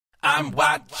I'm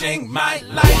watching my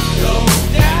life go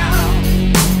down,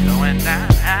 going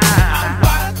down. I'm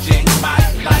watching my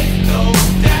life go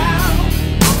down,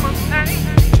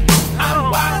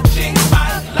 I'm watching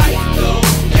my life go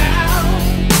down,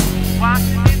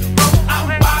 I'm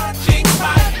watching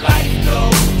my life go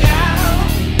down.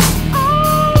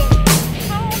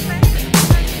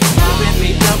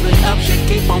 Already doubling up, shit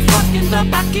keep on fucking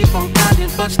up. I keep on grinding,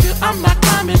 but still I'm not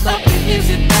climbing up. And is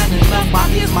it bad enough? Why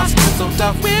is my skin so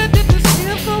tough? Where did the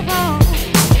skin go wrong?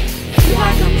 Feel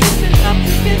like I'm giving up,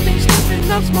 giving,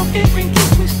 slipping up, smoking green,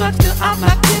 keeps me stuck. Still I'm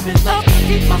not giving up.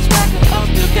 Keep my swagger up,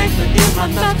 still gangster in my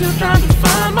nuts, still trying to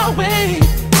find my way.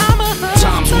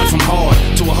 Times went from hard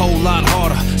to a whole lot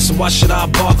harder, so why should I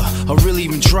bother or really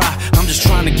even try? I'm just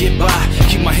trying to get by,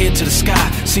 keep my head to the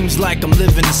sky. Seems like I'm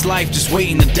living this life just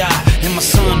waiting to die. And my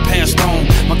son passed on,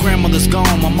 my grandmother's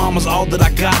gone, my mama's all that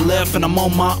I got left, and I'm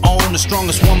on my own, the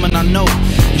strongest woman I know.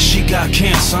 And she got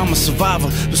cancer, I'm a survivor,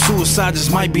 but suicide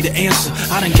just might be the answer.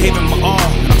 I done gave him my all,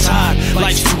 and I'm tired,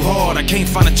 life's too hard. I can't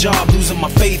find a job, losing my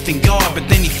faith in God, but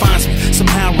then he finds me,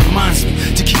 somehow reminds me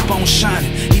to keep on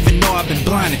shining, even though I've been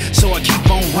blinded. So I keep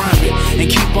on rhyming and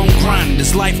keep on grinding.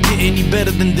 Does life get any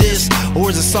better than this? Or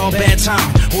is it all bad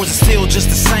timing? Or is it still just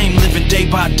the same, living day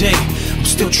by day? I'm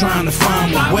still trying to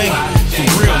find my way, for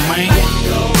real, man.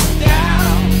 Go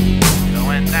down,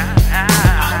 Going down.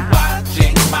 I'm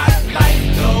watching my life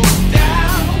go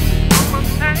down,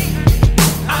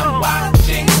 I'm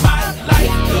watching my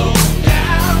life go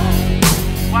down,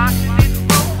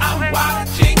 I'm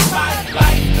watching my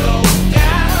life go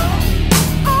down.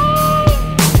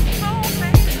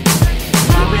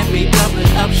 Already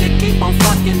doubling up, shit keep on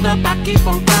fucking up. I keep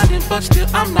on grinding, but still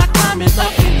I'm not climbing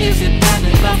up. And is it bad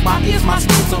enough? Why is my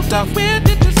skin so tough? Where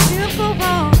did the skin go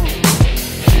wrong?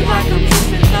 Feel like I'm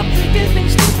giving up, giving,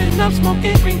 sleeping up,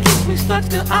 smoking green, keeps me stuck.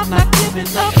 Still I'm not giving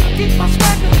up. Keep my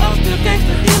swagger up, still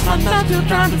gangster in my nuts, still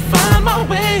trying to find my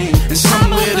way. And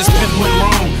somewhere this pimp went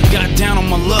wrong, got down on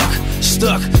my luck,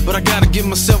 stuck, but I gotta get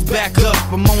myself back up.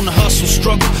 I'm on the hustle,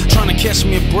 struggle, trying to catch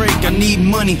me a break. I need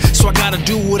money, so I gotta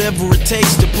do whatever it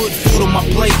takes to put food on my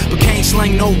plate, but can't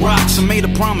sling no rocks. I made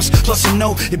a promise, plus I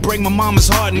know it break my mama's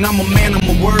heart, and I'm a man of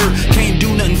my word. Can't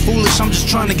do nothing foolish, I'm just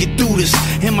trying to get through this.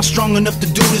 Am I strong enough to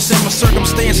do this? And my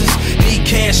circumstances need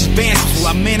cash advances. Will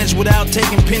I manage without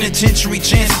taking penitentiary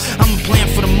chances? I'm a plan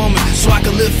for the moment, so I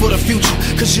can live for the future,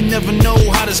 cause you never know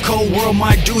how this cold world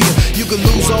might do you. You could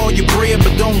lose all your bread,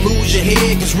 but don't lose your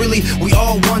head, cause really we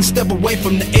all one step away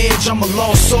from the edge. I'm a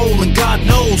lost soul, and God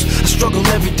knows I struggle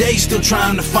every day, still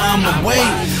trying to find my way,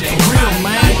 for real,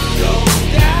 man. Go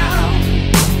down,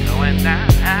 Going down.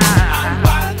 I'm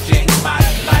watching my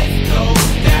life go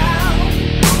down,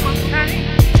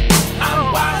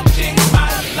 I'm watching my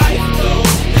life go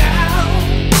down,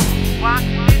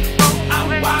 I'm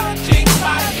watching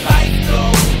my life go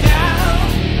down.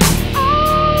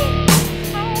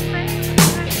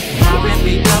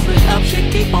 Already doubling up, shit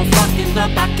keep on fucking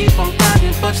up. I keep on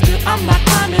grinding, but still I'm not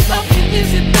climbing up. And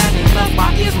is it bad enough?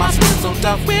 Why is my skin so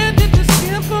tough? Where did the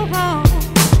skin go wrong?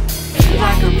 Feel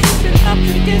like I'm keeping up,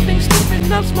 giving,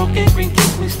 sleeping up, smoking green,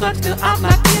 keeps me stuck. Still I'm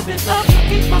not giving up.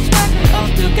 Keep my swagger up,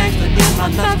 still gangster in my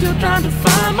nuts, still trying to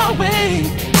find my way.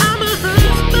 I'm a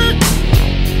hustler.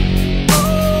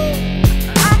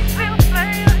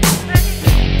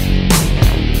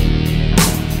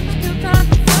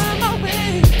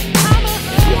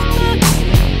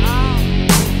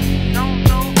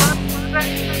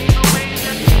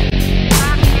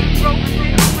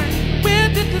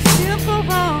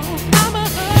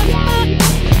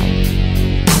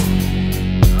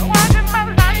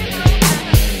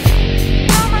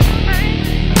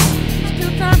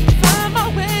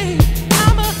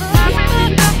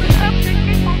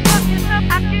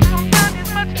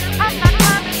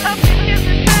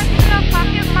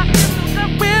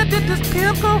 Where did this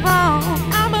pill go wrong?